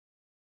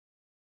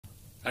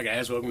Hi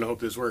guys, welcome to Hope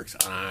This Works.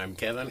 I'm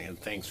Kevin and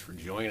thanks for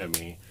joining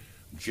me.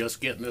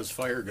 Just getting this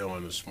fire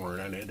going this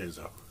morning. It is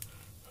a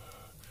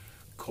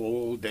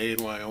cold day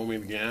in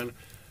Wyoming again.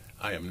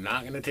 I am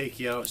not going to take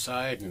you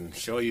outside and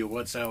show you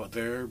what's out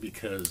there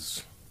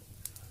because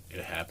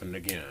it happened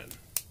again.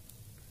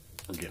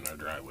 We're getting our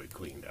driveway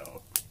cleaned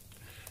out.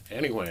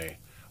 Anyway,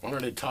 I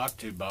wanted to talk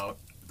to you about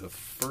the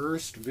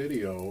first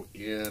video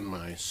in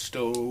my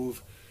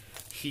stove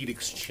heat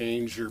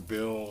exchanger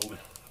build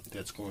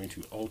that's going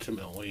to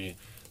ultimately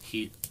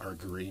heat our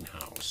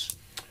greenhouse.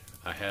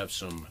 I have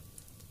some,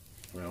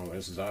 well,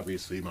 this is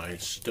obviously my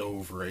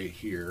stove right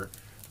here.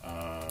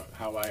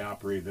 How I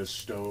operate this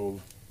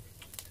stove,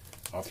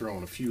 I'll throw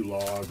in a few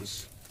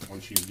logs when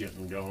she's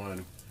getting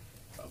going,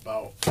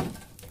 about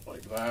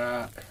like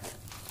that.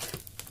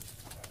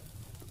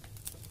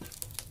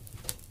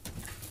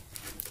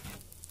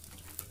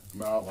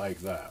 About like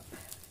that.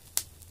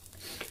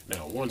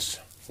 Now once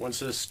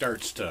this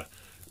starts to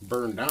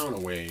burn down a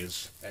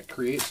ways, that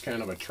creates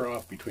kind of a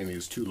trough between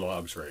these two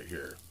logs right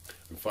here.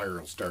 And fire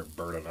will start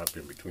burning up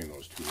in between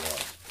those two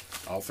logs.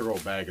 I'll throw a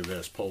bag of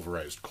this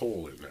pulverized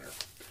coal in there,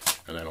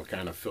 and that'll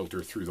kind of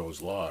filter through those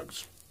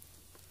logs.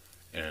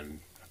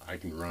 And I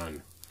can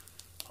run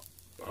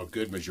a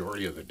good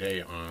majority of the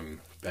day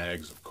on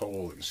bags of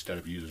coal instead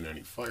of using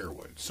any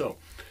firewood. So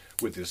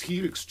with this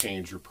heat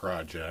exchanger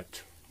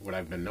project, what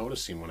I've been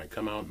noticing when I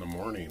come out in the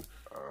morning,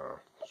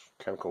 it's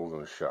kind of cold in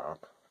the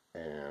shop,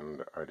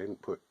 and I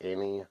didn't put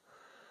any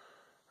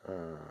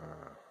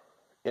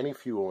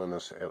fuel in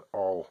this at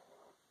all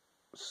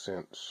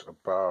since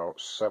about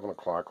 7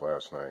 o'clock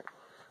last night.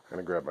 I'm going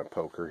to grab my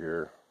poker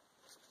here.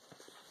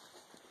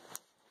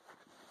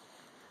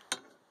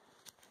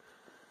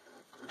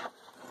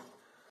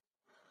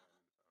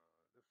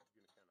 This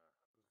is going to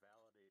kind of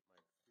validate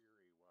my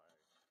theory why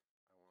I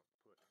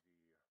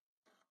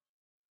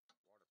want to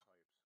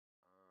put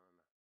the water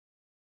pipes on the bottom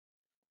of the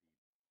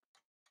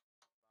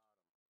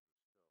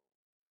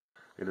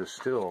stove. It is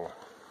still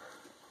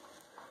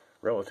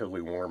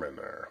relatively warm in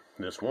there.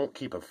 This won't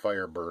keep a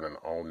fire burning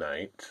all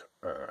night.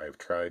 I've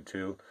tried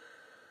to,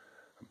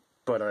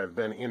 but I've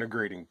been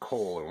integrating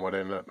coal, and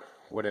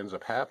what ends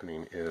up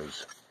happening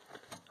is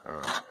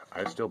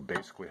I still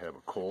basically have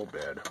a coal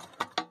bed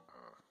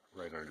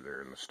right under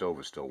there, and the stove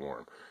is still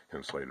warm,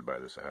 insulated by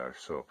this ash.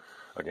 So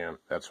again,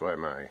 that's why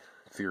my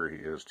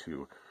theory is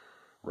to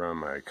run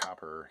my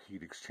copper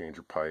heat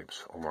exchanger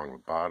pipes along the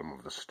bottom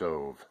of the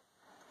stove.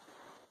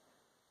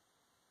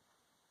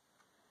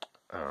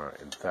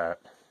 And that,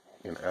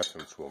 in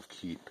essence, will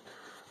keep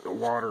the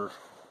water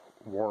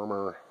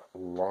warmer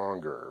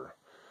longer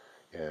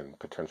and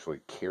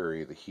potentially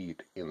carry the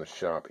heat in the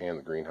shop and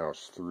the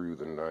greenhouse through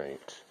the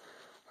night.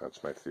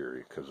 That's my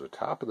theory, because the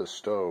top of the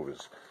stove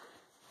is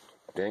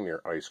dang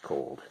near ice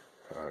cold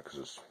because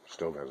this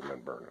stove hasn't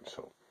been burning.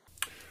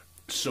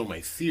 So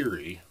my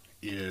theory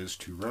is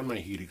to run my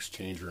heat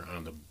exchanger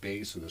on the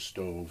base of the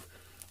stove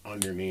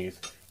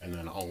underneath, and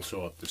then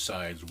also up the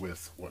sides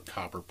with what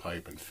copper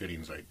pipe and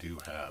fittings I do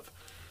have.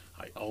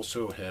 I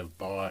also have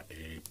bought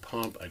a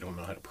pump. I don't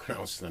know how to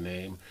pronounce the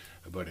name,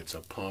 but it's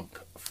a pump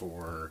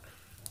for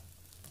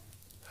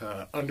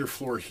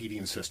underfloor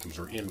heating systems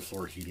or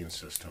in-floor heating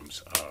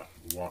systems,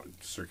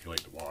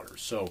 circulate the water.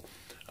 So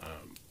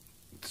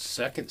the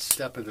second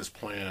step of this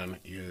plan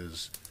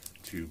is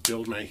to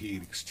build my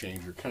heat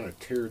exchanger, kind of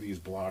tear these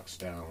blocks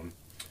down,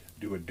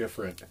 do a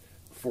different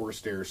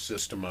forced air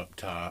system up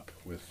top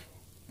with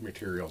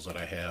materials that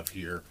I have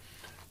here,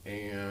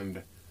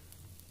 and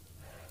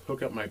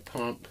hook up my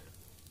pump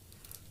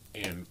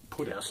and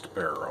put a test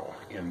barrel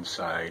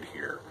inside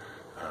here.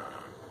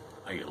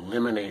 I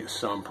eliminate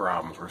some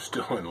problems. We're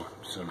still in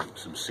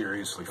some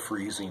seriously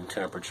freezing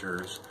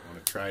temperatures. I'm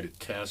going to try to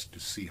test to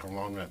see how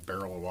long that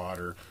barrel of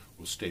water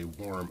will stay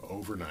warm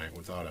overnight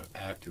without an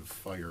active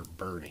fire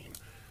burning.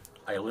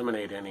 I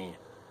eliminate any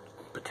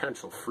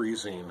potential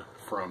freezing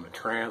from the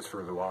transfer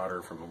of the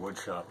water from the wood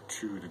shop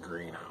to the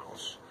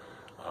greenhouse.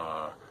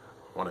 I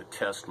want to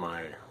test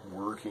my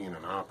working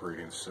and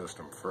operating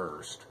system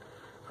first.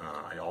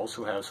 I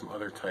also have some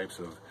other types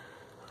of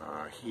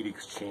heat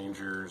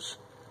exchangers.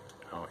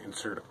 I'll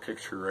insert a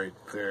picture right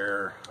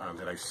there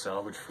that I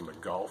salvaged from the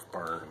golf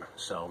barn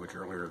salvage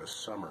earlier this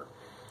summer.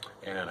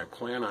 And I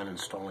plan on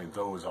installing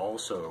those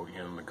also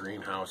in the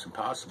greenhouse and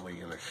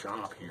possibly in the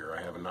shop here.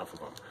 I have enough of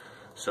them.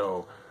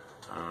 So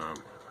I'm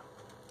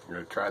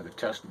going to try the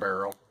test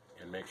barrel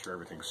and make sure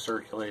everything's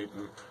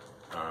circulating,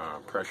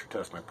 pressure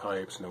test my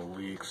pipes, no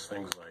leaks,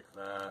 things like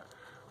that,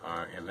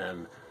 and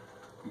then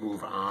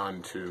move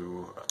on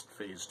to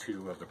phase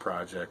 2 of the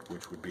project,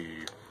 which would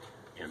be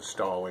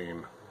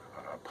installing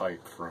a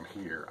pipe from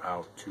here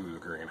out to the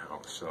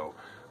greenhouse. So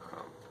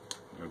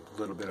a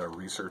little bit of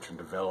research and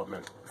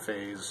development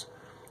phase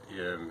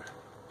in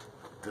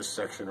this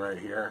section right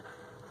here.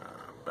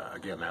 But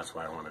again, that's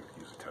why I wanted to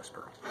use a test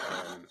barrel.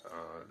 And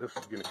this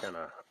is going to kind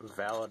of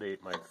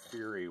validate my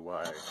theory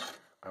why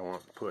I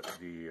want to put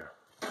the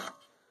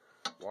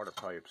water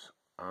pipes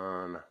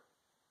on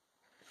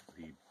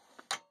the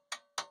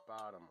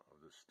bottom of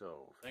the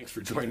stove. Thanks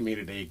for joining me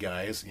today,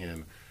 guys,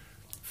 in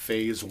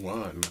phase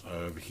one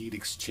of heat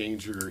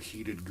exchanger,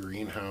 heated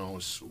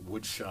greenhouse,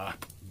 wood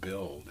shop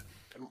build.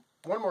 And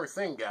one more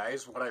thing,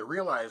 guys, what I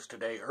realized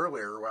today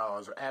earlier while I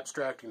was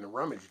abstracting the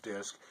rummage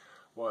disc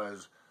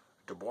was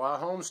Dubois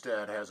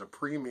Homestead has a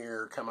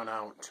premiere coming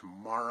out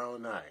tomorrow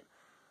night,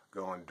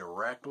 going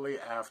directly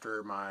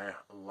after my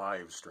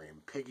live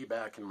stream,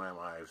 piggybacking my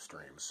live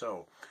stream.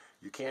 So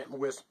you can't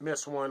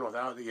miss one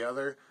without the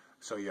other,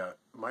 so you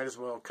might as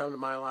well come to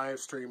my live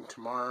stream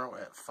tomorrow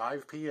at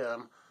 5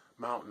 p.m.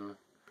 Mountain,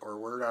 or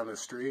word on the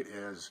street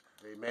is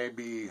they may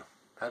be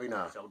having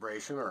a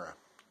celebration or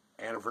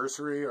an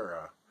anniversary,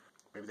 or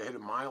maybe they hit a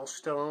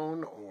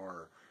milestone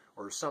or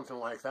something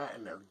like that,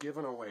 and they're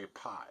giving away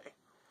pie.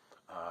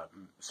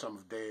 Some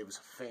of Dave's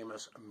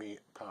famous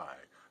meat pie,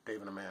 Dave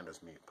and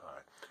Amanda's meat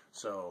pie.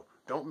 So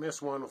don't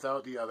miss one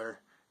without the other,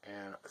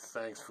 and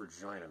thanks for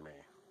joining me.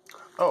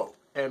 Oh,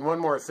 and one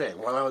more thing.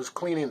 While I was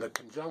cleaning the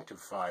conjunctive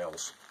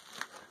files,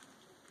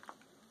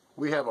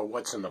 we have a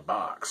what's in the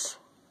box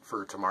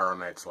for tomorrow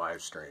night's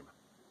live stream.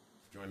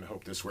 I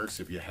hope this works.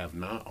 If you have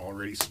not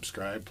already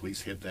subscribed,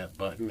 please hit that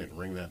button and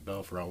ring that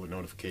bell for all the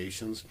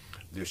notifications.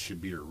 This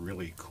should be a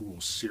really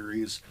cool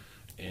series,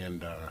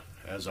 and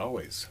as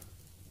always,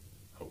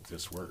 hope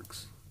this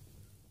works.